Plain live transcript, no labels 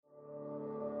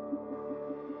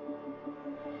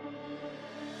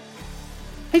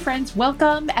Hey friends,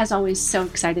 welcome. As always, so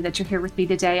excited that you're here with me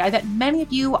today. I bet many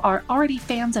of you are already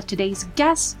fans of today's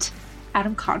guest,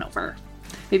 Adam Conover.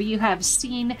 Maybe you have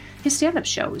seen his stand-up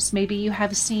shows. Maybe you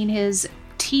have seen his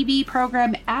TV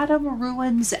program, Adam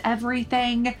Ruins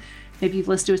Everything. Maybe you've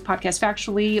listened to his podcast,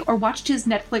 Factually, or watched his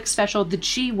Netflix special, The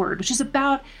G Word, which is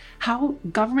about how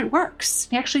government works.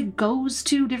 He actually goes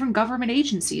to different government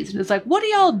agencies and is like, what do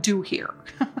y'all do here?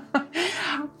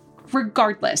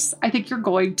 Regardless, I think you're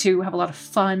going to have a lot of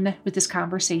fun with this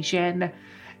conversation.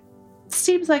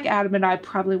 Seems like Adam and I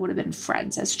probably would have been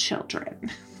friends as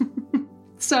children.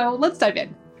 So let's dive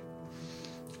in.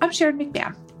 I'm Sharon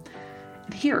McMahon,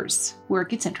 and here's where it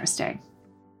gets interesting.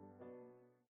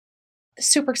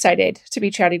 Super excited to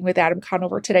be chatting with Adam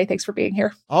Conover today. Thanks for being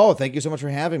here. Oh, thank you so much for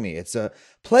having me. It's a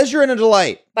pleasure and a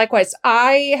delight. Likewise,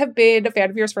 I have been a fan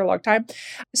of yours for a long time.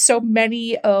 So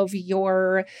many of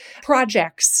your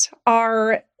projects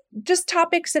are just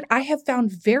topics that I have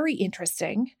found very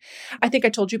interesting. I think I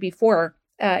told you before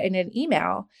in an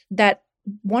email that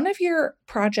one of your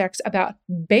projects about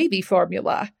baby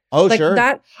formula. Oh, sure.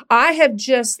 That I have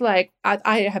just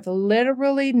I have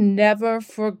literally never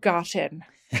forgotten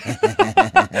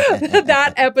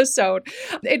that episode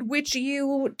in which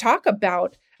you talk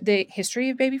about the history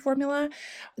of baby formula,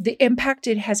 the impact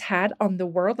it has had on the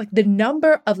world, like the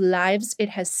number of lives it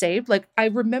has saved. Like I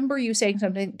remember you saying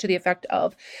something to the effect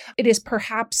of, it is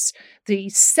perhaps the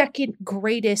second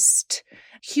greatest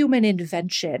human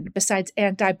invention besides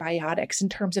antibiotics in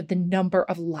terms of the number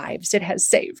of lives it has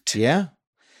saved. Yeah.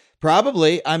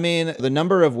 Probably. I mean, the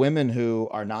number of women who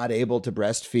are not able to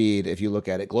breastfeed, if you look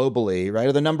at it globally, right?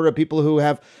 Or the number of people who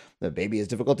have the baby has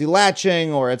difficulty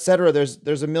latching or et cetera.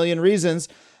 There's a million reasons.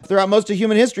 Throughout most of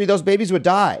human history, those babies would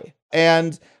die.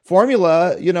 And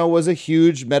formula, was a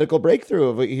huge medical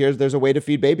breakthrough. There's a way to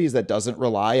feed babies that doesn't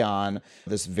rely on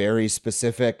this very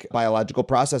specific biological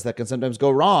process that can sometimes go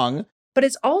wrong. But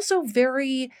it's also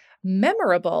very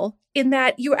memorable in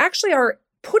that you actually are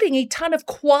putting a ton of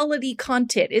quality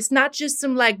content. It's not just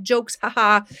some jokes,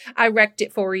 haha, I wrecked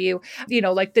it for you.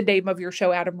 Like the name of your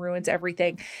show, Adam Ruins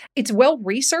Everything. It's well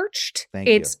researched.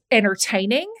 It's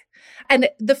entertaining. And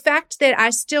the fact that I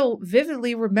still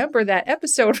vividly remember that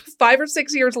episode 5 or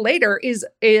 6 years later is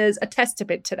a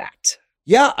testament to that.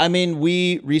 Yeah, I mean,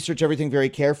 we research everything very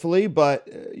carefully, but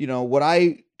what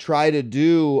I try to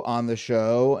do on the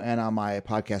show and on my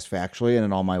podcast Factually and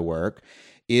in all my work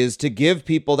is to give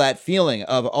people that feeling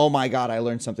of, oh my God, I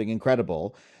learned something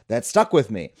incredible that stuck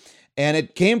with me. And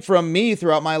it came from me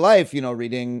throughout my life,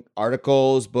 reading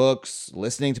articles, books,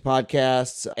 listening to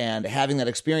podcasts, and having that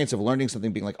experience of learning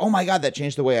something, being like, oh my God, that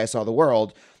changed the way I saw the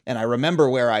world. And I remember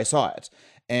where I saw it.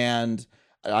 And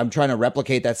I'm trying to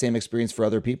replicate that same experience for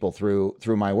other people through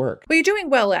my work. Well, you're doing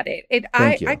well at it.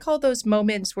 Thank you. I call those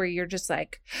moments where you're just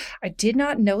like, I did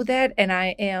not know that, and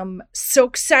I am so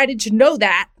excited to know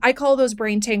that. I call those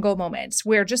brain tangle moments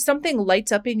where just something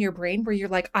lights up in your brain where you're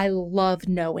like, I love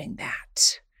knowing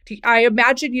that. I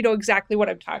imagine you know exactly what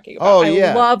I'm talking about. Oh,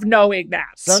 yeah. I love knowing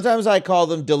that. Sometimes I call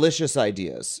them delicious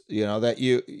ideas, that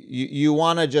you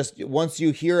want to just, once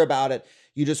you hear about it,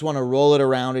 you just want to roll it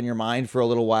around in your mind for a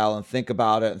little while and think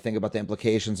about it and think about the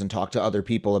implications and talk to other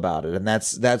people about it. And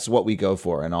that's what we go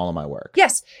for in all of my work.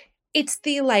 Yes. It's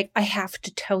the I have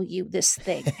to tell you this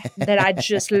thing that I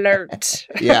just learned.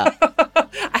 Yeah.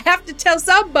 I have to tell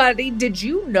somebody. Did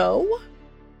you know?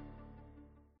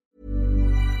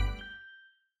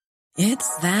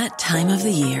 It's that time of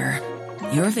the year.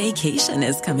 Your vacation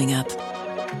is coming up.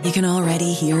 You can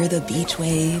already hear the beach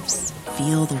waves,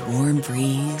 feel the warm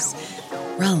breeze,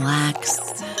 relax,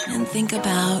 and think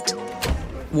about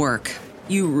work.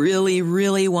 You really,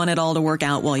 really want it all to work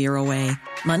out while you're away.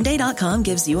 Monday.com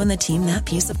gives you and the team that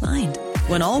peace of mind.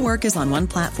 When all work is on one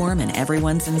platform and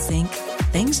everyone's in sync,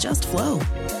 things just flow.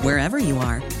 Wherever you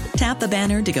are, tap the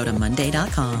banner to go to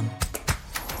Monday.com.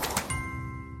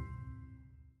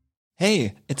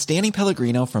 Hey, it's Danny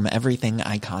Pellegrino from Everything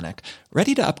Iconic.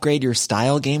 Ready to upgrade your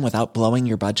style game without blowing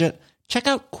your budget? Check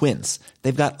out Quince.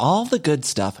 They've got all the good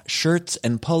stuff, shirts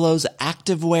and polos,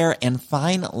 activewear, and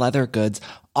fine leather goods,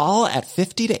 all at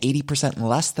 50 to 80%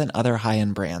 less than other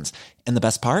high-end brands. And the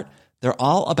best part? They're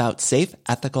all about safe,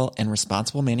 ethical, and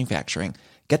responsible manufacturing.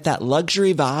 Get that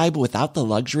luxury vibe without the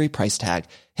luxury price tag.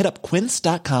 Hit up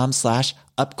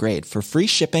quince.com/upgrade for free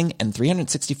shipping and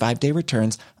 365-day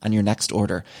returns on your next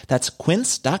order. That's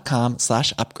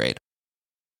quince.com/upgrade.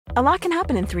 A lot can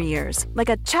happen in 3 years, like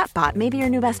a chatbot may be your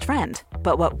new best friend.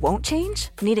 But what won't change?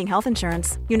 Needing health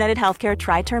insurance. United Healthcare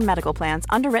Tri-Term Medical Plans,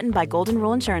 underwritten by Golden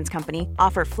Rule Insurance Company,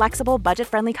 offer flexible,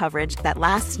 budget-friendly coverage that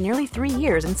lasts nearly 3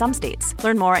 years in some states.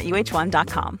 Learn more at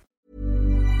uh1.com.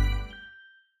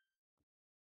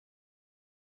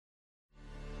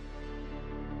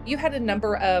 You had a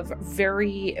number of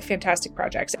very fantastic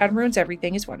projects. Adam Ruins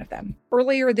Everything is one of them.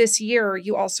 Earlier this year,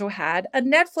 you also had a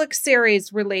Netflix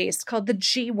series released called The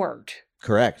G Word.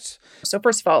 Correct. So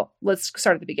first of all, let's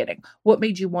start at the beginning. What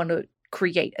made you want to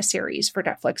create a series for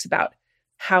Netflix about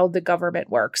how the government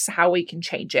works, how we can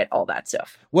change it, all that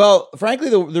stuff? Well, frankly,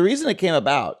 the reason it came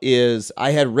about is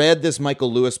I had read this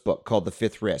Michael Lewis book called The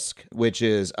Fifth Risk, which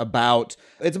is about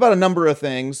a number of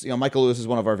things. You know, Michael Lewis is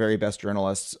one of our very best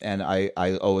journalists, and I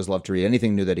always love to read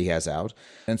anything new that he has out.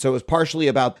 And so it was partially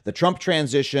about the Trump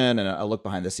transition and a look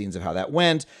behind the scenes of how that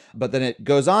went. But then it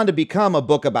goes on to become a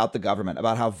book about the government,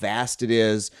 about how vast it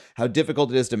is, how difficult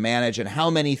it is to manage, and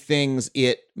how many things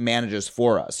it manages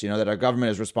for us. You know, that our government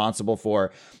is responsible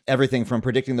for everything from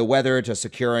predicting the weather to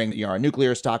securing, you know, our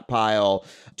nuclear stockpile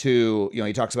to, you know,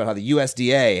 he talks about how the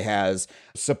USDA has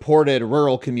supported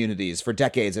rural communities for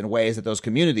decades in ways that those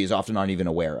communities often aren't even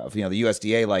aware of. You know, the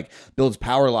USDA like builds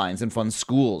power lines and funds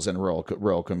schools in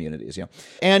rural communities, you know.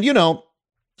 And, you know,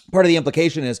 part of the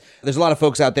implication is there's a lot of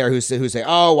folks out there who say,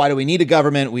 oh, why do we need a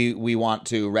government? We want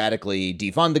to radically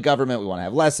defund the government. We want to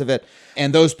have less of it.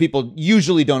 And those people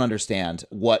usually don't understand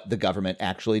what the government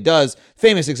actually does.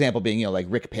 Famous example being, you know, like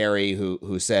Rick Perry,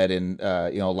 who said in,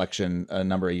 election a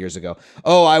number of years ago,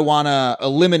 oh, I want to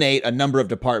eliminate a number of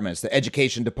departments, the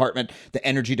education department, the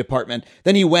energy department.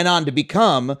 Then he went on to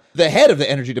become the head of the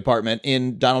energy department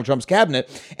in Donald Trump's cabinet.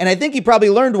 And I think he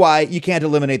probably learned why you can't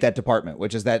eliminate that department,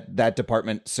 which is that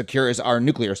department secures our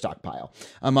nuclear stockpile,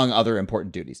 among other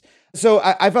important duties. So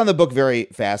I found the book very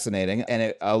fascinating,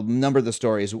 and a number of the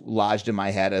stories lodged in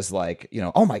my head as like, you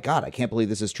know, oh my God, I can't believe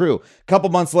this is true. A couple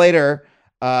months later,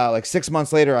 like 6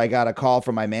 months later, I got a call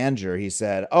from my manager. He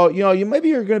said, oh, you know, maybe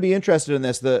you're going to be interested in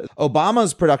this. The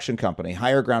Obama's production company,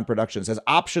 Higher Ground Productions, has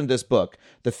optioned this book,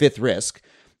 The Fifth Risk,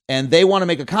 and they want to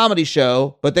make a comedy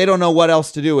show, but they don't know what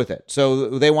else to do with it.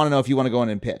 So they want to know if you want to go in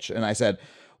and pitch. And I said,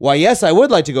 why, yes, I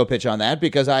would like to go pitch on that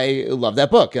because I love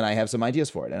that book and I have some ideas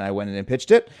for it. And I went in and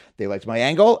pitched it. They liked my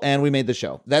angle and we made the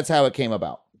show. That's how it came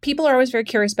about. People are always very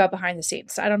curious about behind the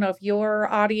scenes. I don't know if your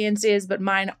audience is, but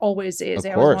mine always is.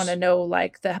 Of I always course. want to know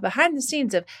like the behind the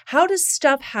scenes of how does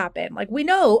stuff happen? Like we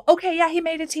know, okay, yeah, he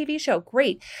made a TV show.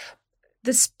 Great.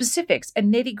 The specifics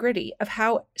and nitty gritty of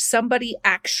how somebody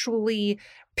actually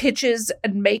pitches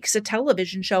and makes a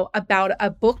television show about a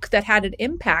book that had an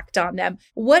impact on them.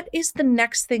 What is the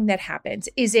next thing that happens?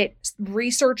 Is it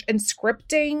research and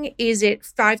scripting? Is it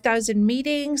 5,000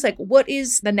 meetings? Like what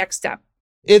is the next step?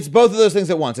 It's both of those things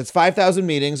at once. It's 5,000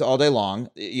 meetings all day long.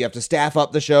 You have to staff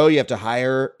up the show. You have to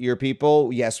hire your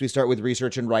people. Yes, we start with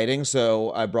research and writing.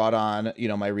 So I brought on, you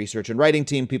know, my research and writing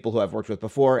team, people who I've worked with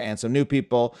before and some new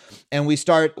people. And we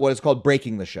start what is called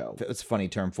breaking the show. It's a funny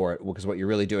term for it because what you're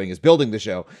really doing is building the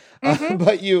show.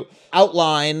 But you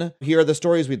outline, here are the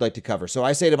stories we'd like to cover. So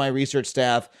I say to my research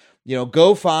staff, you know,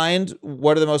 go find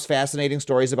what are the most fascinating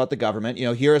stories about the government. You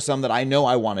know, here are some that I know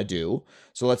I want to do.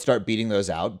 So let's start beating those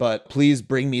out. But please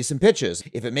bring me some pitches.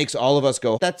 If it makes all of us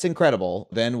go, that's incredible,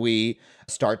 then we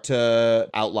start to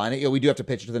outline it. You know, we do have to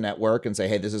pitch it to the network and say,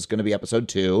 hey, this is going to be episode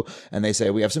 2. And they say,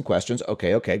 we have some questions.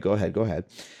 Okay, go ahead.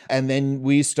 And then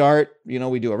we start, you know,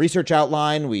 we do a research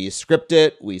outline, we script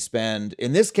it. We spend,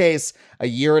 in this case, a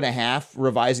year and a half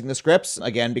revising the scripts.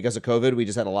 Again, because of COVID, we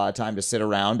just had a lot of time to sit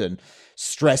around and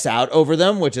stress out over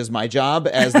them, which is my job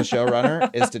as the showrunner,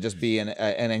 is to just be an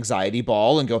anxiety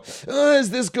ball and go, is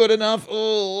this good enough?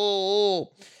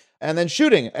 Oh. And then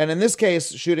shooting. And in this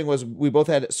case, shooting was, we both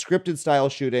had scripted style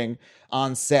shooting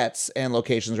on sets and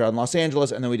locations around Los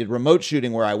Angeles. And then we did remote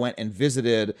shooting where I went and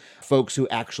visited folks who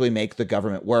actually make the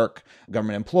government work,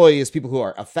 government employees, people who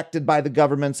are affected by the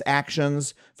government's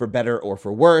actions for better or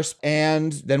for worse.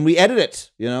 And then we edit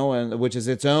it, you know, and which is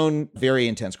its own very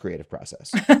intense creative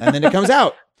process. And then it comes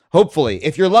out. Hopefully,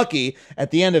 if you're lucky,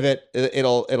 at the end of it,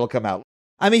 it'll come out.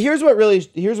 I mean, here's what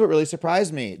really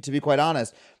surprised me, to be quite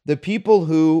honest. The people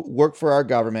who work for our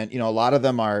government, you know, a lot of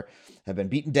them have been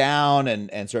beaten down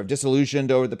and sort of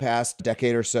disillusioned over the past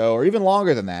decade or so, or even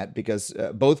longer than that, because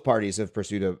both parties have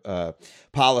pursued a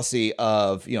policy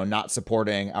of, you know, not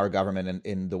supporting our government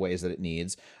in the ways that it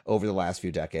needs over the last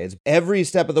few decades. Every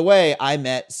step of the way, I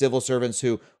met civil servants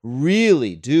who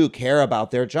really do care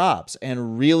about their jobs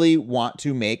and really want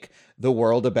to make the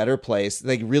world a better place.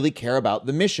 They really care about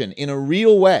the mission in a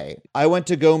real way. I went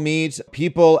to go meet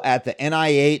people at the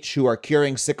NIH who are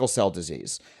curing sickle cell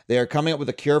disease. They are coming up with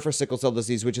a cure for sickle cell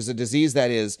disease, which is a disease that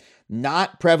is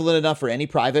not prevalent enough for any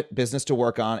private business to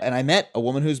work on. And I met a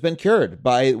woman who's been cured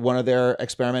by one of their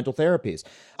experimental therapies.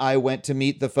 I went to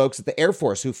meet the folks at the Air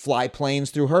Force who fly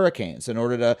planes through hurricanes in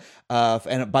order to,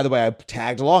 and by the way, I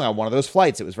tagged along on one of those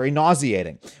flights. It was very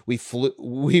nauseating. We flew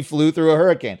through a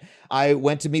hurricane. I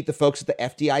went to meet the folks at the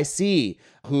FDIC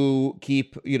who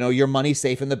keep, your money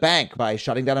safe in the bank by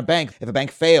shutting down a bank. If a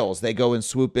bank fails, they go and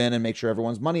swoop in and make sure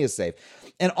everyone's money is safe.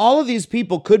 And all of these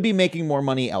people could be making more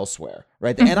money elsewhere,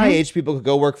 right? The NIH people could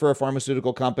go work for a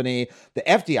pharmaceutical company. The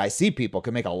FDIC people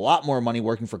could make a lot more money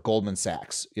working for Goldman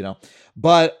Sachs,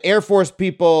 But Air Force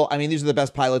people, these are the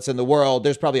best pilots in the world.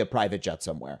 There's probably a private jet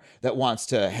somewhere that wants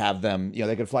to have them,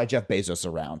 they could fly Jeff Bezos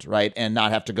around, right? And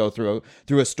not have to go through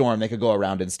a storm. They could go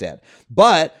around instead.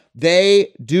 But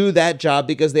they do that job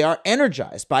because they are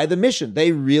energized by the mission.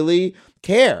 They really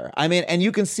care. And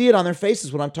you can see it on their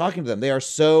faces when I'm talking to them. They are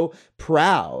so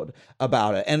proud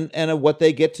about it and of what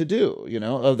they get to do,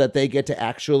 of that they get to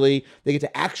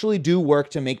actually do work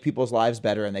to make people's lives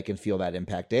better, and they can feel that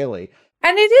impact daily.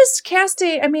 And it is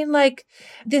casting,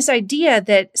 this idea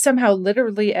that somehow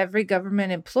literally every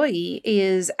government employee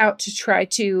is out to try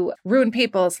to ruin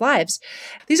people's lives.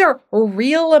 These are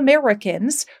real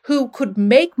Americans who could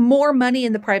make more money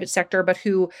in the private sector, but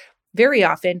who very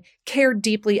often care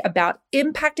deeply about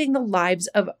impacting the lives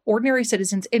of ordinary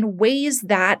citizens in ways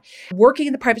that working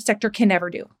in the private sector can never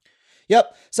do.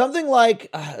 Yep. Something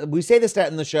like, we say this stat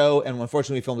in the show, and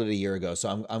unfortunately we filmed it a year ago,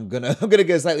 so I'm gonna get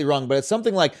it slightly wrong, but it's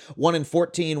something like 1 in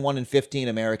 14, 1 in 15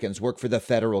 Americans work for the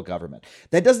federal government.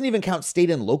 That doesn't even count state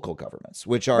and local governments,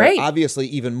 which are obviously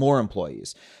even more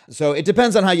employees. So it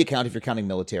depends on how you count, if you're counting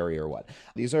military or what.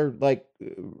 These are like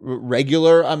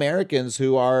regular Americans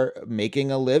who are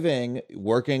making a living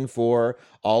working for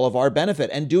all of our benefit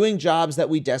and doing jobs that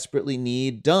we desperately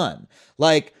need done.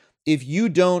 Like, if you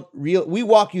don't we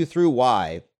walk you through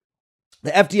why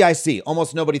the FDIC,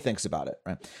 almost nobody thinks about it,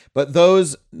 right? But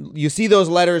you see those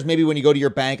letters, maybe when you go to your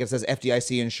bank, it says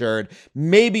FDIC insured.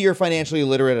 Maybe you're financially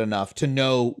literate enough to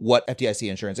know what FDIC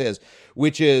insurance is,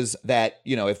 which is that,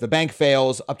 if the bank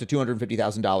fails, up to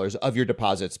 $250,000 of your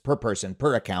deposits per person,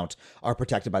 per account are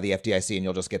protected by the FDIC, and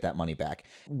you'll just get that money back.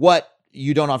 What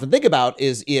you don't often think about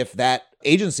is if that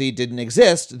agency didn't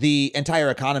exist, the entire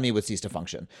economy would cease to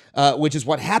function, which is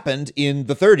what happened in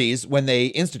the 30s when they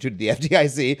instituted the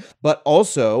FDIC. But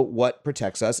also what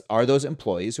protects us are those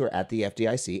employees who are at the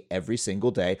FDIC every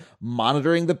single day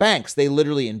monitoring the banks. They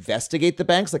literally investigate the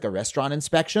banks like a restaurant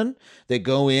inspection. They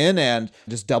go in and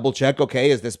just double check,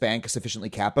 okay, is this bank sufficiently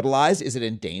capitalized? Is it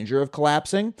in danger of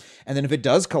collapsing? And then if it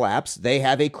does collapse, they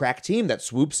have a crack team that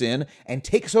swoops in and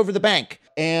takes over the bank.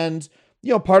 And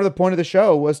part of the point of the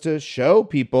show was to show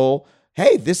people,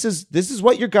 hey, this is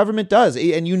what your government does,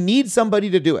 and you need somebody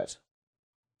to do it.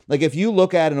 Like, if you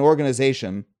look at an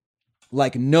organization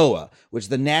like NOAA, which is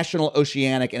the National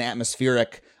Oceanic and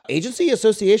Atmospheric Agency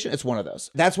Association, it's one of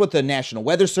those. That's what the National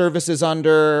Weather Service is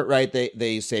under, right?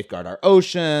 They safeguard our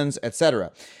oceans,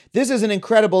 etc. This is an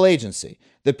incredible agency.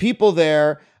 The people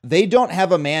there, they don't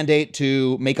have a mandate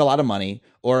to make a lot of money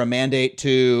or a mandate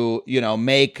to,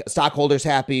 make stockholders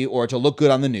happy or to look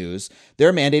good on the news.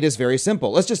 Their mandate is very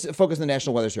simple. Let's just focus on the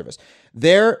National Weather Service.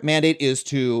 Their mandate is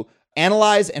to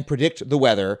analyze and predict the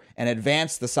weather and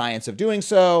advance the science of doing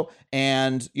so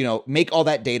and, make all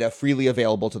that data freely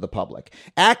available to the public.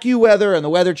 AccuWeather and the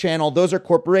Weather Channel, those are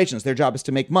corporations. Their job is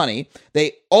to make money.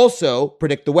 They also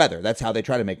predict the weather. That's how they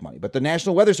try to make money. But the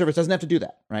National Weather Service doesn't have to do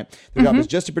that, right? Their job is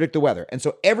just to predict the weather. And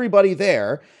so everybody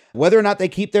there, whether or not they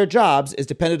keep their jobs, is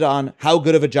dependent on how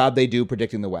good of a job they do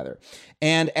predicting the weather.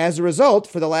 And as a result,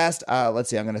 for the last, I'm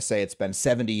going to say it's been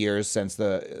 70 years since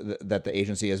that the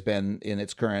agency has been in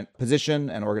its current position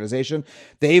and organization,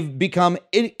 they've become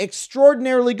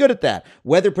extraordinarily good at that.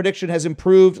 Weather prediction has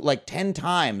improved like 10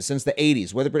 times since the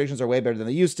 80s. Weather predictions are way better than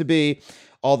they used to be,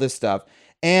 all this stuff.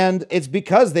 And it's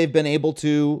because they've been able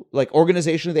to,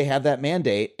 organizationally, they have that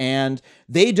mandate, and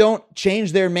they don't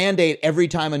change their mandate every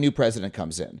time a new president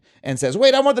comes in and says,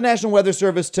 wait, I want the National Weather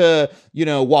Service to,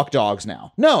 walk dogs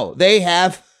now. No, they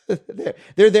have,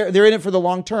 they're in it for the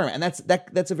long term. And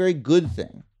that's a very good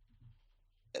thing.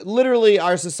 Literally,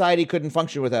 our society couldn't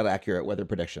function without accurate weather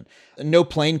prediction. No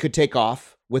plane could take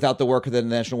off without the work that the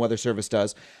National Weather Service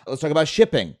does. Let's talk about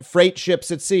shipping, freight ships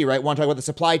at sea, right? Want to talk about the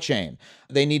supply chain.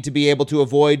 They need to be able to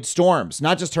avoid storms,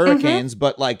 not just hurricanes,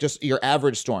 but like just your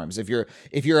average storms. If you're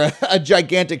a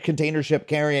gigantic container ship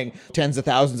carrying tens of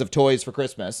thousands of toys for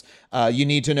Christmas, you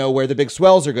need to know where the big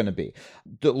swells are going to be.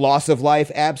 The loss of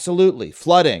life, absolutely.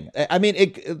 Flooding. I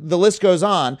mean, the list goes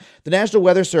on. The National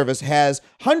Weather Service has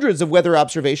hundreds of weather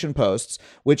observation posts,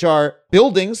 which are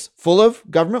buildings full of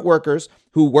government workers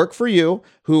who work for you,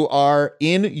 who are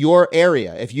in your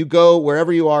area. If you go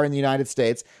wherever you are in the United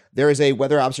States, there is a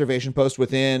weather observation post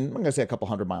within, I'm going to say a couple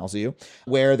hundred miles of you,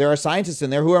 where there are scientists in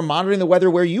there who are monitoring the weather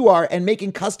where you are and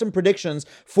making custom predictions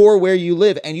for where you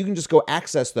live. And you can just go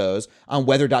access those on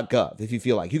weather.gov if you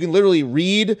feel like. You can literally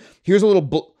read, here's a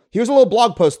little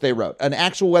blog post they wrote, an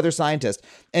actual weather scientist.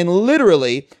 And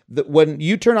literally, when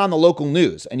you turn on the local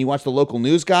news and you watch the local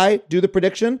news guy do the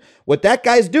prediction, what that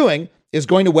guy's doing is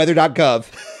going to weather.gov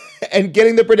and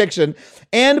getting the prediction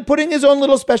and putting his own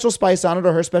little special spice on it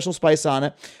or her special spice on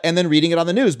it and then reading it on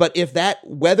the news. But if that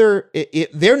weather,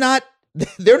 they're not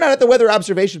at the weather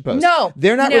observation post. No.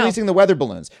 They're not releasing the weather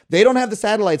balloons. They don't have the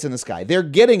satellites in the sky. They're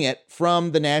getting it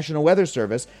from the National Weather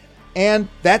Service. And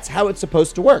that's how it's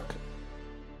supposed to work.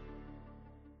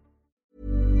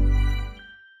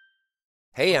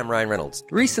 Hey, I'm Ryan Reynolds.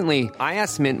 Recently, I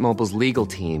asked Mint Mobile's legal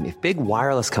team if big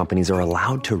wireless companies are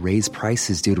allowed to raise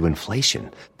prices due to inflation.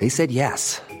 They said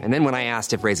yes. And then when I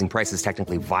asked if raising prices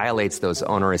technically violates those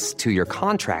onerous 2-year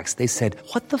contracts, they said,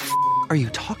 "What the f*** are you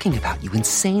talking about, you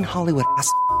insane Hollywood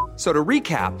ass?" So to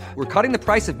recap, we're cutting the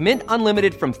price of Mint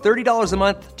Unlimited from $30 a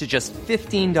month to just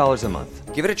 $15 a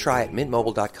month. Give it a try at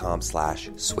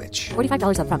mintmobile.com/switch.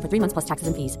 $45 up front for 3 months plus taxes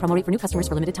and fees. Promo rate for new customers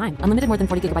for limited time. Unlimited more than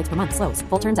 40 gigabytes per month. Slows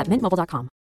full terms at mintmobile.com.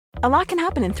 A lot can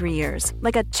happen in 3 years,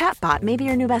 like a chatbot may be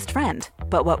your new best friend.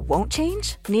 But what won't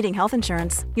change? Needing health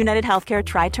insurance. United Healthcare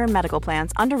Tri-Term Medical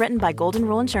Plans, underwritten by Golden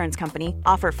Rule Insurance Company,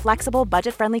 offer flexible,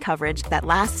 budget-friendly coverage that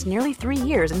lasts nearly 3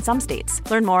 years in some states.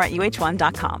 Learn more at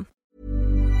uh1.com.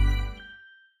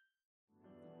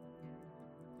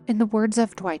 In the words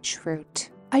of Dwight Schrute,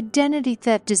 identity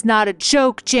theft is not a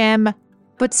joke, Jim.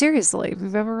 But seriously, if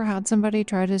you've ever had somebody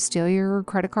try to steal your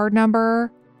credit card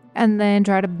number and then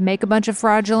try to make a bunch of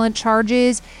fraudulent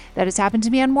charges, that has happened to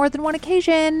me on more than one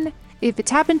occasion. If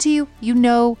it's happened to you, you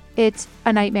know it's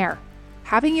a nightmare.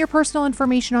 Having your personal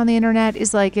information on the internet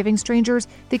is like giving strangers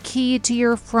the key to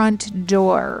your front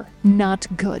door. Not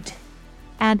good.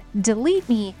 And Delete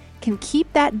Me can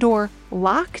keep that door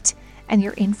locked and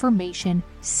your information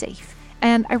safe.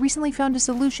 And I recently found a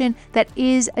solution that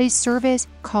is a service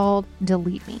called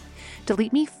Delete Me.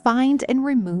 Delete Me finds and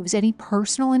removes any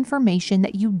personal information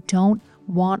that you don't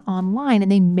want online, and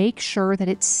they make sure that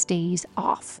it stays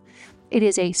off. It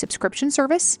is a subscription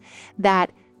service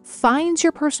that finds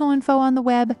your personal info on the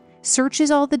web, searches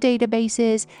all the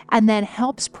databases, and then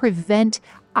helps prevent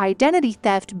identity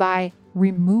theft by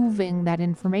removing that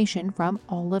information from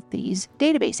all of these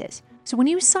databases. So when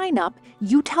you sign up,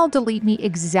 you tell Delete Me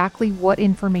exactly what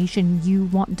information you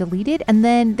want deleted, and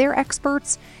then their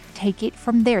experts take it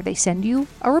from there. They send you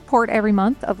a report every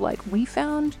month of like, we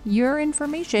found your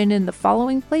information in the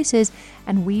following places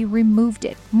and we removed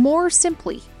it. More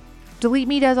simply, Delete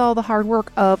Me does all the hard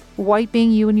work of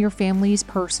wiping you and your family's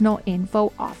personal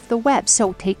info off the web.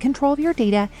 So take control of your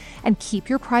data and keep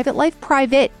your private life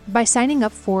private by signing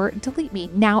up for Delete Me,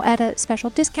 now at a special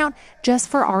discount just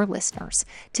for our listeners.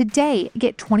 Today,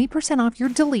 get 20% off your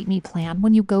Delete Me plan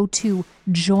when you go to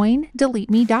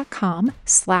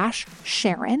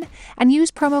joindeleteme.com/Sharon and use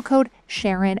promo code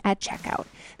Sharon at checkout.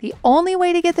 The only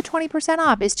way to get the 20%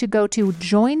 off is to go to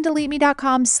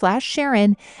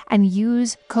joindeleteme.com/Sharon and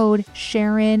use code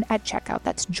Sharon at checkout.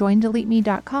 That's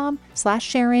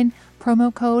joindeleteme.com/Sharon,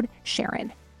 promo code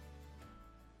Sharon.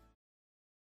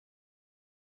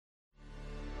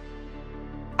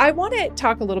 I want to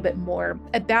talk a little bit more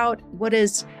about what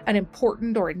is an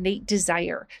important or innate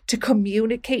desire to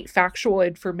communicate factual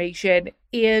information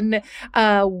in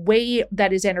a way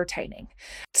that is entertaining.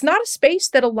 It's not a space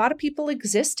that a lot of people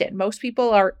exist in. Most people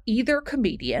are either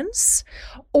comedians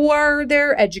or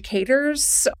they're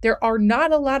educators. There are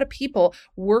not a lot of people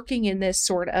working in this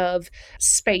sort of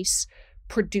space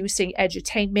producing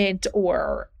edutainment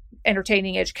or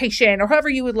entertaining education, or however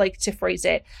you would like to phrase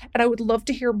it. And I would love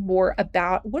to hear more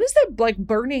about what is that like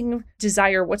burning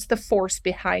desire? What's the force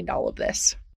behind all of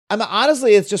this?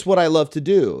 Honestly, it's just what I love to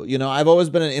do. You know, I've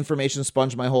always been an information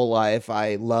sponge my whole life.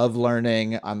 I love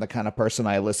learning. I'm the kind of person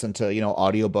I listen to,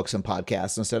 audiobooks and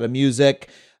podcasts instead of music.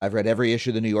 I've read every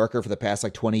issue of The New Yorker for the past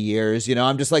 20 years.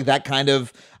 I'm just like that kind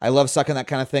of, I love sucking that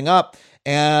kind of thing up.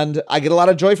 And I get a lot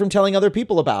of joy from telling other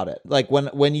people about it. Like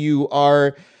when you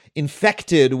are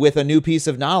infected with a new piece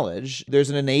of knowledge, there's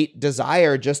an innate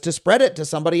desire just to spread it to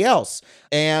somebody else.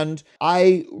 And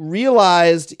I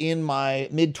realized in my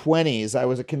mid-20s, I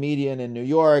was a comedian in New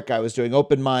York. I was doing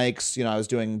open mics, I was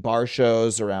doing bar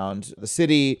shows around the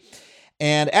city.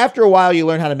 And after a while, you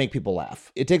learn how to make people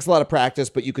laugh. It takes a lot of practice,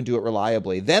 but you can do it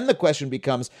reliably. Then the question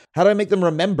becomes, how do I make them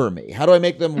remember me? How do I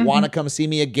make them want to come see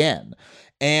me again?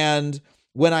 And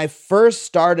when I first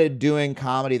started doing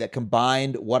comedy that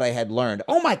combined what I had learned,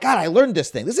 oh my God, I learned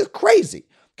this thing. This is crazy.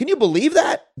 Can you believe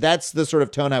that? That's the sort of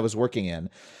tone I was working in.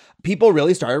 People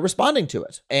really started responding to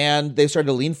it, and they started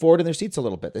to lean forward in their seats a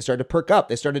little bit. They started to perk up.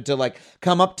 They started to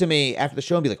come up to me after the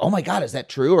show and be like, oh my God, is that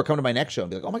true? Or come to my next show and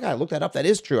be like, oh my God, I looked that up. That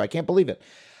is true. I can't believe it.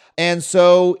 And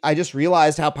so I just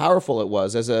realized how powerful it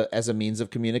was as a means of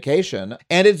communication.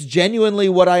 And it's genuinely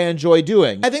what I enjoy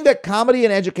doing. I think that comedy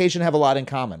and education have a lot in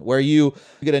common, where you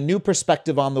get a new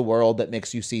perspective on the world that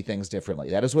makes you see things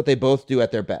differently. That is what they both do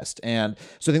at their best. And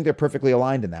so I think they're perfectly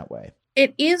aligned in that way.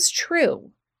 It is true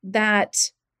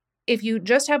that if you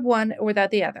just have one or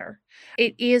without the other,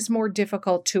 it is more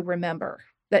difficult to remember.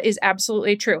 That is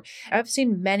absolutely true. I've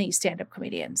seen many stand-up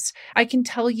comedians. I can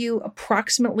tell you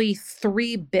approximately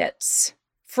 3 bits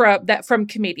from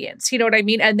comedians. You know what I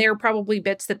mean? And they're probably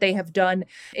bits that they have done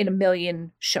in a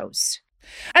million shows.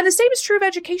 And the same is true of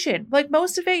education.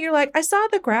 Most of it, you're like, I saw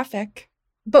the graphic.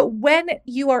 But when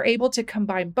you are able to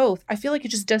combine both, I feel like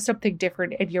it just does something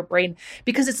different in your brain,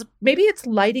 because it's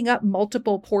lighting up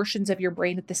multiple portions of your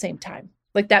brain at the same time.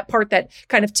 Like that part that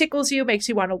kind of tickles you, makes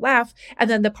you want to laugh. And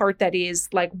then the part that is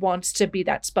wants to be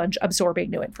that sponge absorbing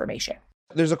new information.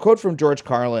 There's a quote from George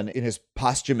Carlin in his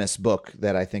posthumous book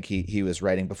that I think he was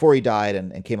writing before he died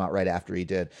and came out right after he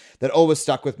did, that always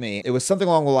stuck with me. It was something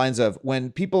along the lines of,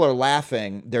 when people are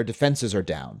laughing, their defenses are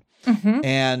down. Mm-hmm.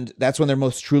 And that's when they're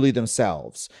most truly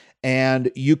themselves.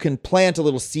 And you can plant a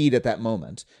little seed at that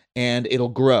moment and it'll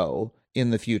grow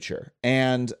in the future.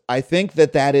 And I think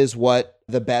that is what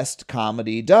the best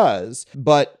comedy does.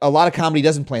 But a lot of comedy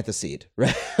doesn't plant the seed,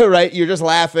 right? Right? You're just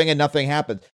laughing and nothing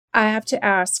happens. I have to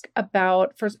ask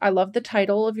about, first, I love the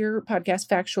title of your podcast,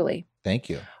 Factually. Thank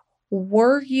you.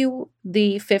 Were you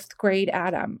the 5th grade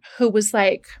Adam who was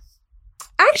like,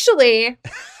 actually,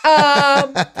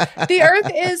 the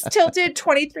Earth is tilted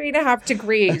 23.5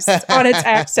 degrees on its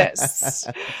axis?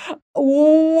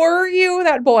 Were you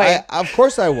that boy? Of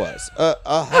course I was.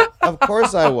 Of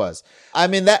course I was. I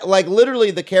mean, that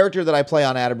literally the character that I play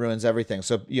on Adam Ruins Everything.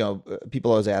 So,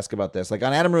 people always ask about this. On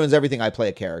Adam Ruins Everything, I play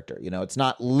a character. It's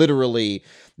not literally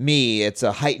me. It's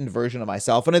a heightened version of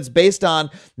myself. And it's based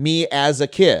on me as a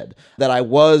kid, that I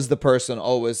was the person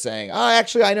always saying, oh,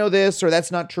 actually, I know this, or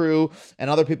that's not true. And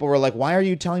other people were like, why are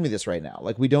you telling me this right now?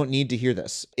 We don't need to hear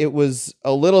this. It was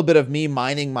a little bit of me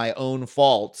mining my own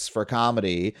faults for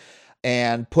comedy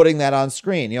and putting that on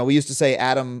screen. We used to say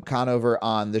Adam Conover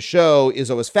on the show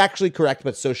is always factually correct,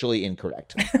 but socially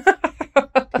incorrect.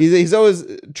 He's always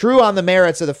true on the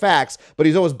merits of the facts, but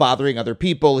he's always bothering other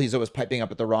people. He's always piping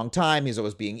up at the wrong time. He's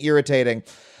always being irritating.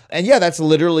 And yeah, that's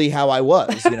literally how I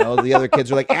was. The other kids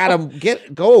are like, Adam,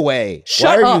 go away.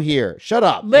 Shut Why are up. you here? Shut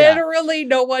up. Literally,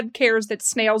 no one cares that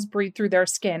snails breathe through their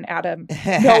skin, Adam.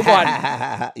 No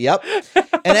one. Yep.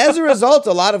 And as a result,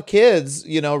 a lot of kids,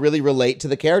 really relate to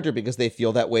the character because they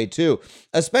feel that way too.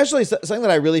 Especially something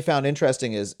that I really found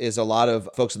interesting is a lot of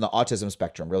folks in the autism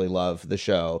spectrum really love the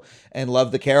show and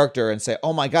love the character and say,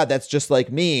 oh my God, that's just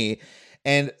like me.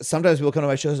 And sometimes people come to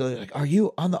my shows and they're like, are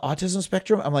you on the autism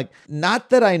spectrum? I'm like, not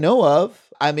that I know of.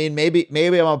 I mean, maybe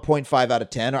I'm a 0.5 out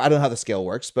of 10, or I don't know how the scale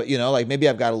works, but maybe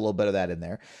I've got a little bit of that in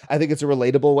there. I think it's a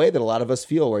relatable way that a lot of us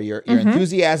feel, where your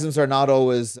enthusiasms are not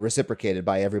always reciprocated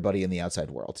by everybody in the outside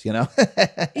world, Yeah,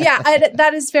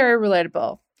 that is very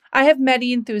relatable. I have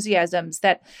many enthusiasms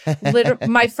that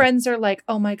my friends are like,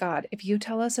 oh my God, if you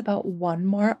tell us about one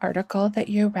more article that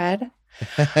you read.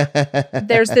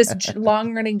 There's this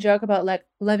long running joke about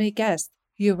let me guess,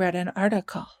 you read an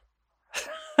article.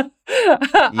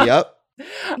 Yep.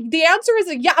 The answer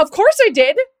is yeah, of course I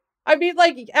did. I mean,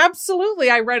 absolutely,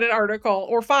 I read an article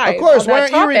or 5. Of course, why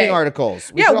aren't you reading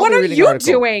articles? Yeah, what are you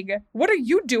doing? What are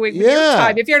you doing with your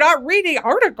time if you're not reading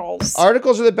articles?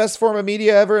 Articles are the best form of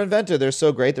media ever invented. They're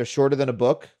so great. They're shorter than a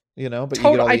book, but you get all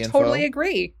the I info. Totally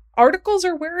agree. Articles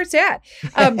are where it's at.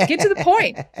 Get to the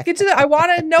point. I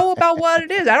want to know about what it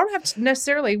is. I don't have to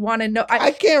necessarily want to know.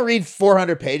 I can't read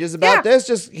 400 pages about this.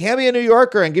 Just hand me a New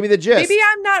Yorker and give me the gist. Maybe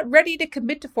I'm not ready to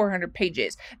commit to 400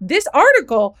 pages. This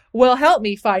article will help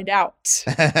me find out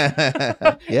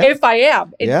if I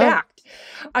am, in fact.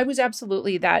 I was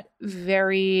absolutely that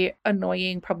very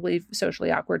annoying, probably socially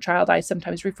awkward child. I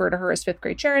sometimes refer to her as 5th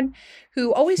grade Sharon,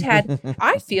 who always had,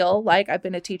 I feel like I've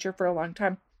been a teacher for a long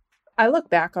time. I look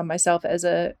back on myself as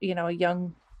a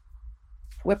young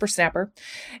whippersnapper,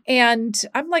 and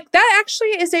I'm like, that actually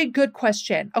is a good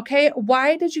question. Okay,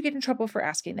 why did you get in trouble for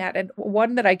asking that? And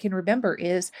one that I can remember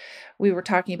is we were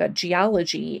talking about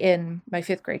geology in my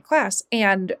 5th grade class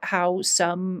and how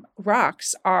some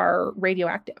rocks are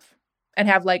radioactive and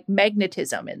have like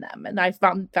magnetism in them. And I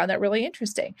found that really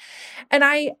interesting. And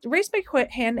I raised my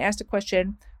hand and asked a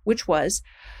question, which was,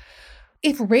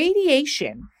 if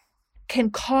radiation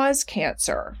can cause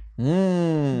cancer,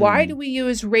 why do we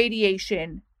use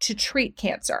radiation to treat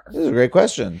cancer? This is a great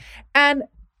question. And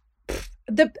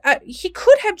he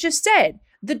could have just said,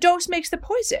 the dose makes the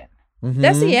poison.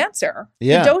 That's the answer.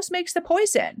 Yeah. The dose makes the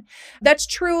poison. That's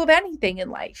true of anything in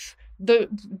life. The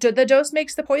dose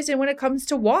makes the poison when it comes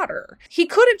to water. He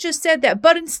could have just said that,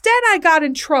 but instead I got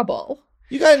in trouble.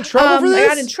 You got in trouble for this? I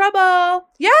got in trouble.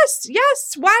 Yes.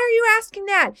 Why are you asking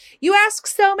that? You ask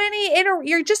so many,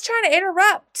 you're just trying to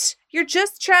interrupt. You're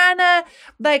just trying to,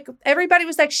 like, everybody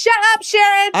was like, shut up,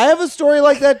 Sharon. I have a story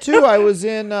like that too. I was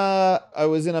in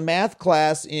a math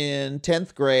class in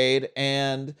 10th grade,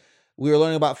 and we were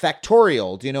learning about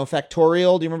factorial. Do you know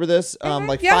factorial? Do you remember this? 5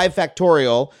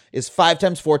 factorial is 5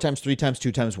 times 4 times 3 times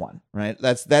 2 times 1, right?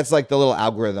 That's like the little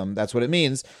algorithm. That's what it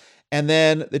means. And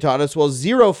then they taught us, well,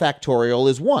 0 factorial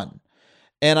is 1.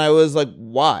 And I was like,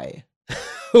 why?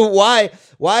 Why?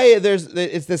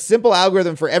 It's this simple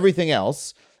algorithm for everything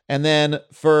else. And then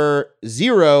for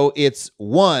 0, it's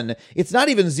 1. It's not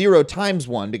even 0 times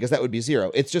 1, because that would be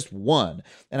 0. It's just 1.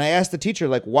 And I asked the teacher,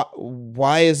 like,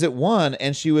 why is it 1?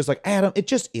 And she was like, Adam, it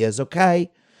just is,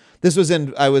 okay?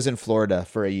 I was in Florida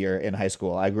for a year in high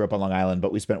school. I grew up on Long Island,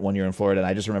 but we spent 1 year in Florida, and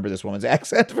I just remember this woman's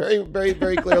accent very, very,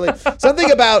 very clearly.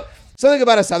 Something about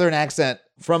a Southern accent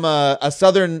from a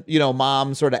Southern,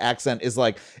 mom sort of accent is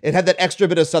like, it had that extra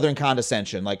bit of Southern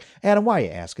condescension. Like, Adam, why are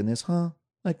you asking this, huh?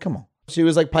 Like, come on. She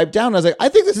was like piped down. I was like, I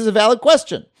think this is a valid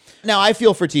question. Now, I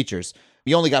feel for teachers.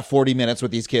 You only got 40 minutes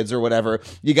with these kids or whatever.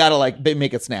 You got to like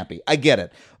make it snappy. I get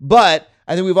it. But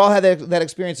I think we've all had that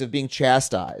experience of being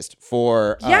chastised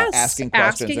for asking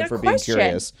questions and for being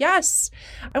curious. Yes.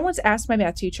 I once asked my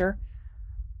math teacher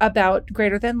about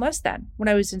greater than, less than when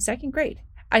I was in 2nd grade.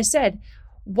 I said,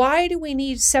 why do we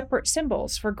need separate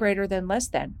symbols for greater than, less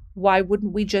than? Why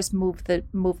wouldn't we just move the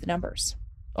numbers?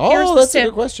 Oh, that's a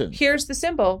good question. Here's the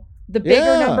symbol. The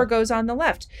bigger number goes on the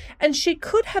left. And she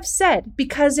could have said,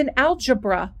 because in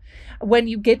algebra, when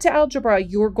you get to algebra,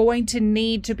 you're going to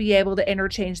need to be able to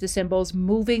interchange the symbols.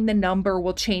 Moving the number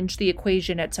will change the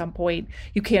equation at some point.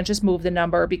 You can't just move the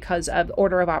number because of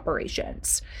order of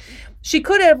operations. She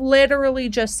could have literally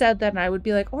just said that, and I would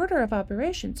be like, order of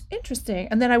operations, interesting.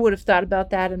 And then I would have thought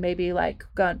about that and maybe like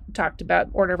talked about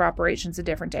order of operations a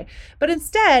different day. But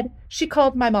instead, she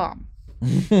called my mom.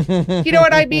 You know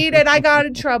what I mean? And I got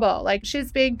in trouble. Like,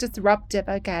 she's being disruptive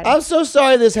again. I'm so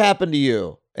sorry this happened to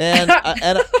you. And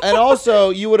and also,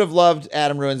 you would have loved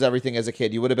Adam Ruins Everything as a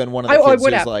kid. You would have been one of the kids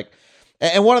who's like.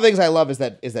 And one of the things I love is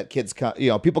that kids come,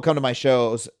 people come to my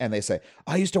shows and they say,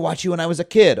 I used to watch you when I was a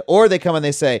kid. Or they come and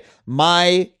they say,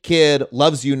 my kid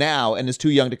loves you now and is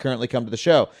too young to currently come to the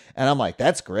show. And I'm like,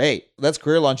 that's great. That's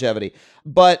career longevity.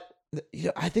 But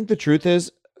I think the truth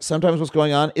is, sometimes what's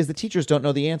going on is the teachers don't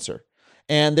know the answer.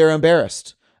 And they're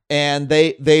embarrassed. And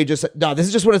they just, no, this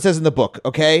is just what it says in the book,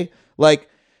 okay? Like,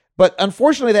 but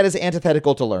unfortunately, that is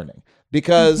antithetical to learning.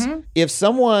 Because if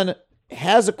someone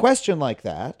has a question like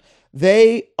that,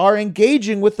 they are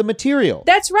engaging with the material.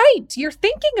 That's right. You're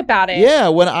thinking about it. Yeah.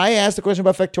 When I asked the question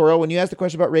about factorial, when you asked the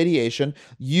question about radiation,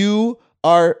 you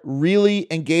are really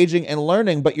engaging and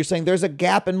learning, but you're saying there's a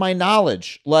gap in my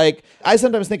knowledge. Like, I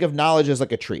sometimes think of knowledge as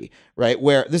like a tree, right?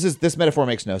 Where this metaphor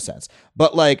makes no sense,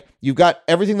 but like, you've got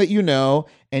everything that you know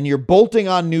and you're bolting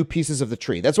on new pieces of the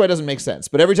tree. That's why it doesn't make sense.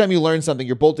 But every time you learn something,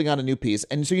 you're bolting on a new piece.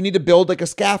 And so you need to build like a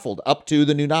scaffold up to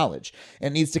the new knowledge,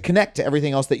 and it needs to connect to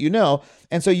everything else that you know.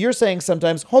 And so you're saying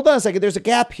sometimes, hold on a second, there's a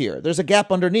gap here. There's a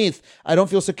gap underneath. I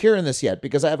don't feel secure in this yet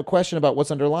because I have a question about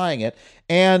what's underlying it.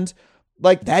 And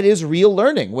like, that is real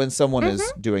learning when someone is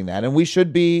doing that. And we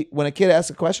should be, when a kid asks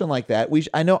a question like that,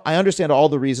 I understand all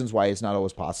the reasons why it's not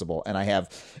always possible. And I have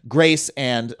grace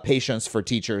and patience for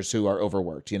teachers who are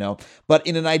overworked, But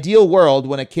in an ideal world,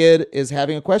 when a kid is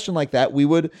having a question like that, we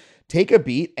would take a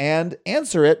beat and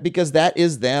answer it, because that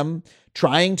is them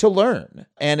trying to learn.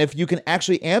 And if you can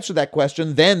actually answer that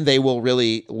question, then they will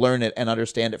really learn it and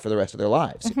understand it for the rest of their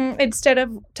lives. Instead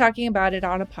of talking about it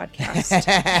on a podcast.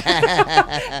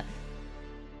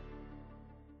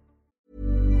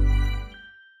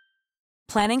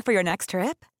 Planning for your next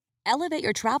trip? Elevate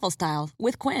your travel style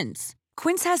with Quince.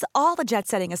 Quince has all the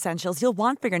jet-setting essentials you'll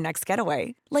want for your next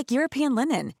getaway, like European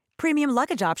linen, premium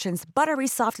luggage options, buttery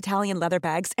soft Italian leather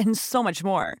bags, and so much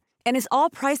more. And is all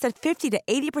priced at 50 to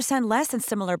 80% less than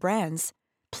similar brands.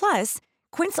 Plus,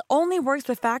 Quince only works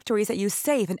with factories that use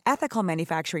safe and ethical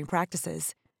manufacturing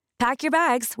practices. Pack your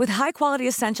bags with high-quality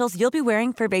essentials you'll be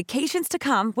wearing for vacations to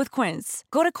come with Quince.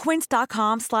 Go to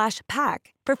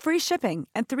quince.com/pack for free shipping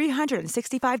and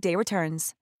 365-day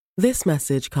returns. This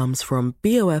message comes from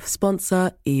BOF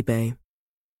sponsor eBay.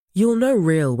 You'll know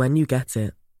real when you get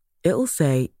it. It'll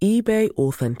say eBay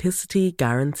Authenticity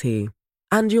Guarantee.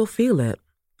 And you'll feel it.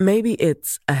 Maybe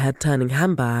it's a head-turning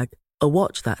handbag, a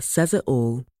watch that says it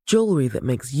all, jewelry that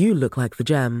makes you look like the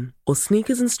gem, or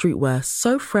sneakers and streetwear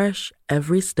so fresh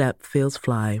every step feels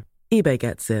fly. eBay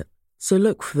gets it. So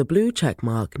look for the blue check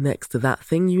mark next to that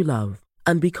thing you love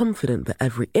and be confident that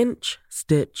every inch,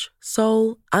 stitch,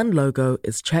 sole, and logo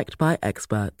is checked by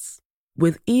experts.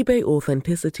 With eBay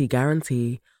Authenticity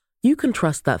Guarantee, you can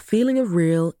trust that feeling of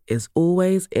real is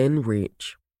always in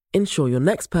reach. Ensure your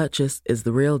next purchase is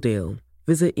the real deal.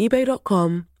 Visit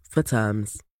ebay.com for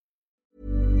terms.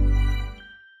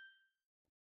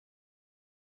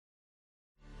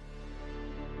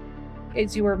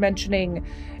 As you were mentioning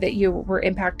that you were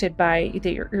impacted by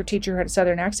that your teacher had a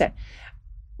Southern accent.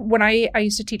 When I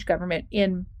used to teach government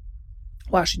in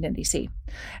Washington, D.C.,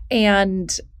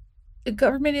 and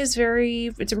government is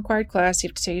it's a required class. You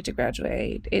have to take it to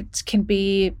graduate. It can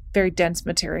be very dense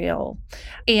material.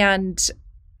 And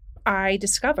I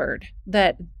discovered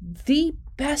that the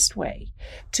best way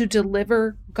to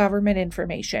deliver government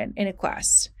information in a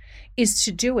class is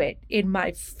to do it in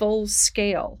my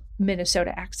full-scale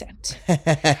Minnesota accent.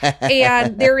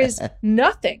 And there is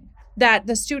nothing that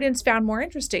the students found more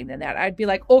interesting than that. I'd be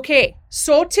like, okay,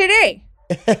 so today,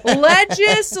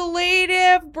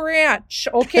 legislative branch,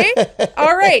 okay?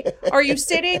 All right. Are you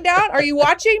sitting down? Are you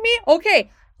watching me? Okay.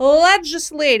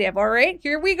 Legislative, all right?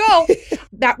 Here we go.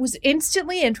 That was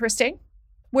instantly interesting.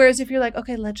 Whereas if you're like,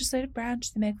 okay, legislative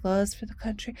branch, they make laws for the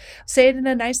country. Say it in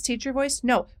a nice teacher voice.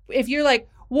 No. If you're like,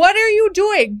 what are you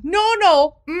doing?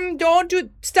 No, don't do,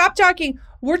 stop talking.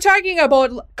 We're talking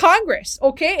about Congress,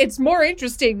 okay? It's more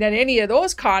interesting than any of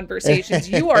those conversations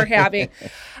you are having.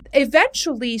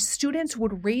 Eventually, students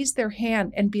would raise their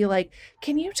hand and be like,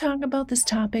 can you talk about this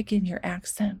topic in your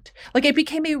accent? Like it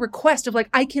became a request of like,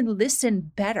 I can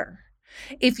listen better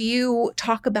if you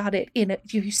talk about it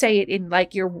if you say it in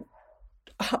like your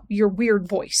weird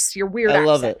voice, your weird accent.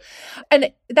 I love it.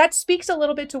 And that speaks a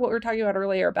little bit to what we were talking about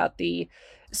earlier about the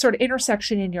sort of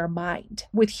intersection in your mind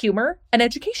with humor and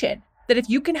education. That if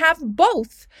you can have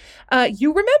both,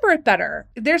 you remember it better.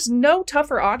 There's no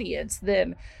tougher audience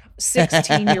than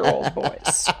 16-year-old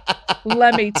boys.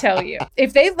 Let me tell you.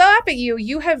 If they laugh at you,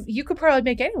 you could probably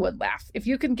make anyone laugh. If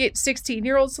you can get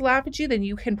 16-year-olds to laugh at you, then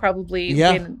you can probably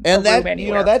win and a room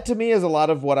anywhere. That to me is a lot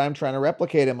of what I'm trying to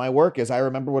replicate in my work. Is I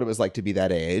remember what it was like to be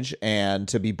that age and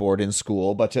to be bored in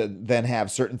school, but to then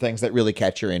have certain things that really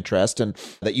catch your interest and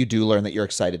that you do learn, that you're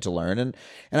excited to learn, and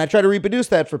I try to reproduce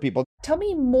that for people. Tell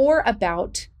me more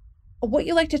about what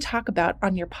you like to talk about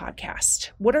on your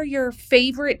podcast. What are your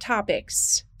favorite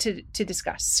topics to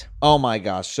discuss? Oh my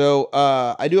gosh. So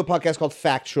I do a podcast called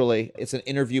Factually. It's an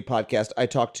interview podcast. I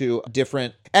talk to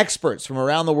different experts from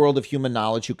around the world of human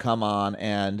knowledge who come on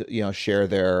and, share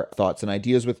their thoughts and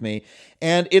ideas with me.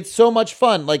 And it's so much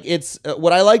fun. Like it's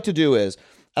what I like to do is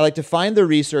I like to find the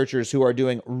researchers who are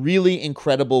doing really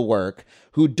incredible work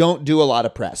who don't do a lot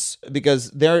of press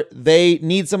because they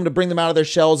need someone to bring them out of their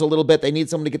shells a little bit. They need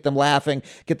someone to get them laughing,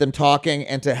 get them talking,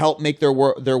 and to help make their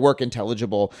work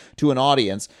intelligible to an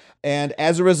audience. And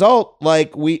as a result,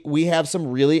 like we have some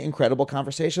really incredible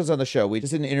conversations on the show. We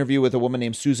just did an interview with a woman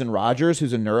named Susan Rogers,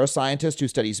 who's a neuroscientist who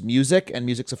studies music and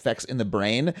music's effects in the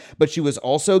brain. But she was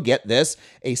also, get this,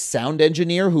 a sound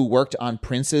engineer who worked on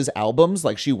Prince's albums.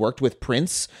 Like she worked with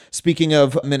Prince. Speaking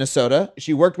of Minnesota,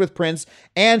 she worked with Prince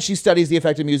and she studies the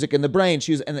effect of music in the brain.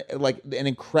 She's an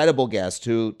incredible guest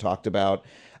who talked about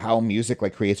how music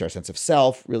like creates our sense of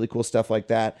self, really cool stuff like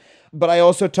that. But I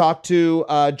also talk to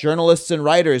journalists and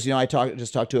writers. I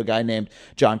just talked to a guy named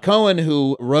John Cohen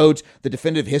who wrote The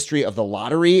Definitive History of the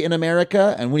Lottery in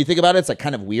America. And when you think about it, it's like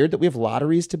kind of weird that we have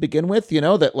lotteries to begin with,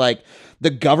 that like the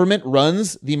government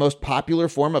runs the most popular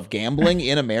form of gambling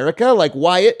in America. Like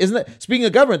why isn't it? Speaking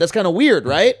of government, that's kind of weird,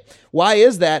 right? Why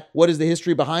is that? What is the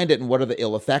history behind it? And what are the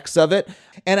ill effects of it?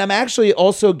 And I'm actually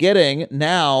also getting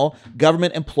now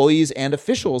government employees and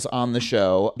officials on the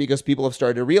show because people have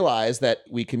started to realize that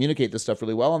we communicate communicate this stuff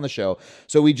really well on the show.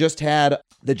 So we just had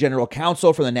the general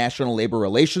counsel for the National Labor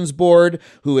Relations Board,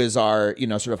 who is our,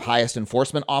 sort of highest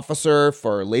enforcement officer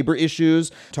for labor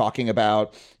issues, talking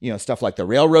about, stuff like the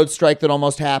railroad strike that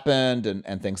almost happened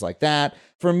and things like that.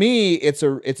 For me, it's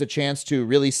a chance to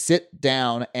really sit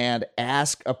down and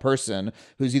ask a person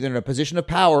who's either in a position of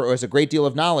power or has a great deal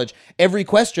of knowledge every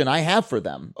question I have for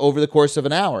them over the course of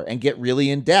an hour and get really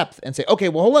in depth and say, okay,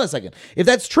 well, hold on a second. If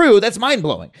that's true, that's mind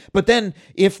blowing. But then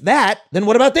then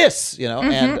what about this?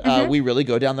 We really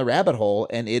go down the rabbit hole,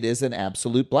 and it is an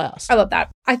absolute blast. I love that.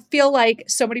 I feel like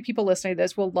so many people listening to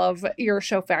this will love your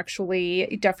show,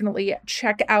 Factually. Definitely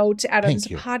check out Adam's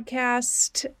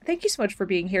podcast. Thank you so much for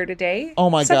being here today. Oh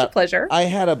my God. Such a pleasure. I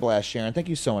had a blast, Sharon. Thank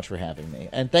you so much for having me.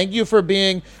 And thank you for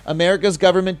being America's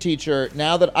government teacher.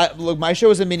 Now that my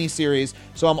show is a mini series,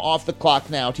 so I'm off the clock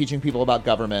now teaching people about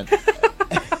government.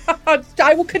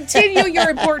 I will continue your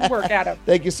important work, Adam.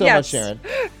 Thank you so much, Sharon.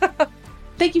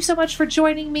 Thank you so much for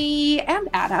joining me and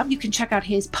Adam. You can check out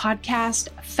his podcast,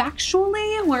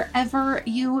 Factually, wherever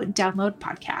you download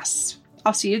podcasts.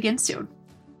 I'll see you again soon.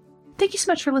 Thank you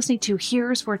so much for listening to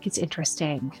Here's Where It Gets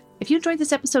Interesting. If you enjoyed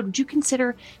this episode, would you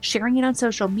consider sharing it on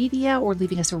social media or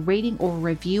leaving us a rating or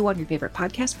review on your favorite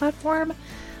podcast platform?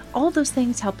 All of those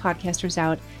things help podcasters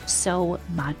out so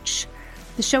much.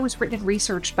 The show is written and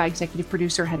researched by executive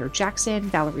producer Heather Jackson,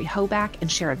 Valerie Hoback,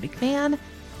 and Sharon McMahon.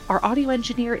 Our audio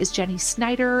engineer is Jenny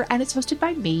Snyder, and it's hosted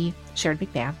by me, Sharon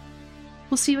McMahon.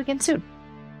 We'll see you again soon.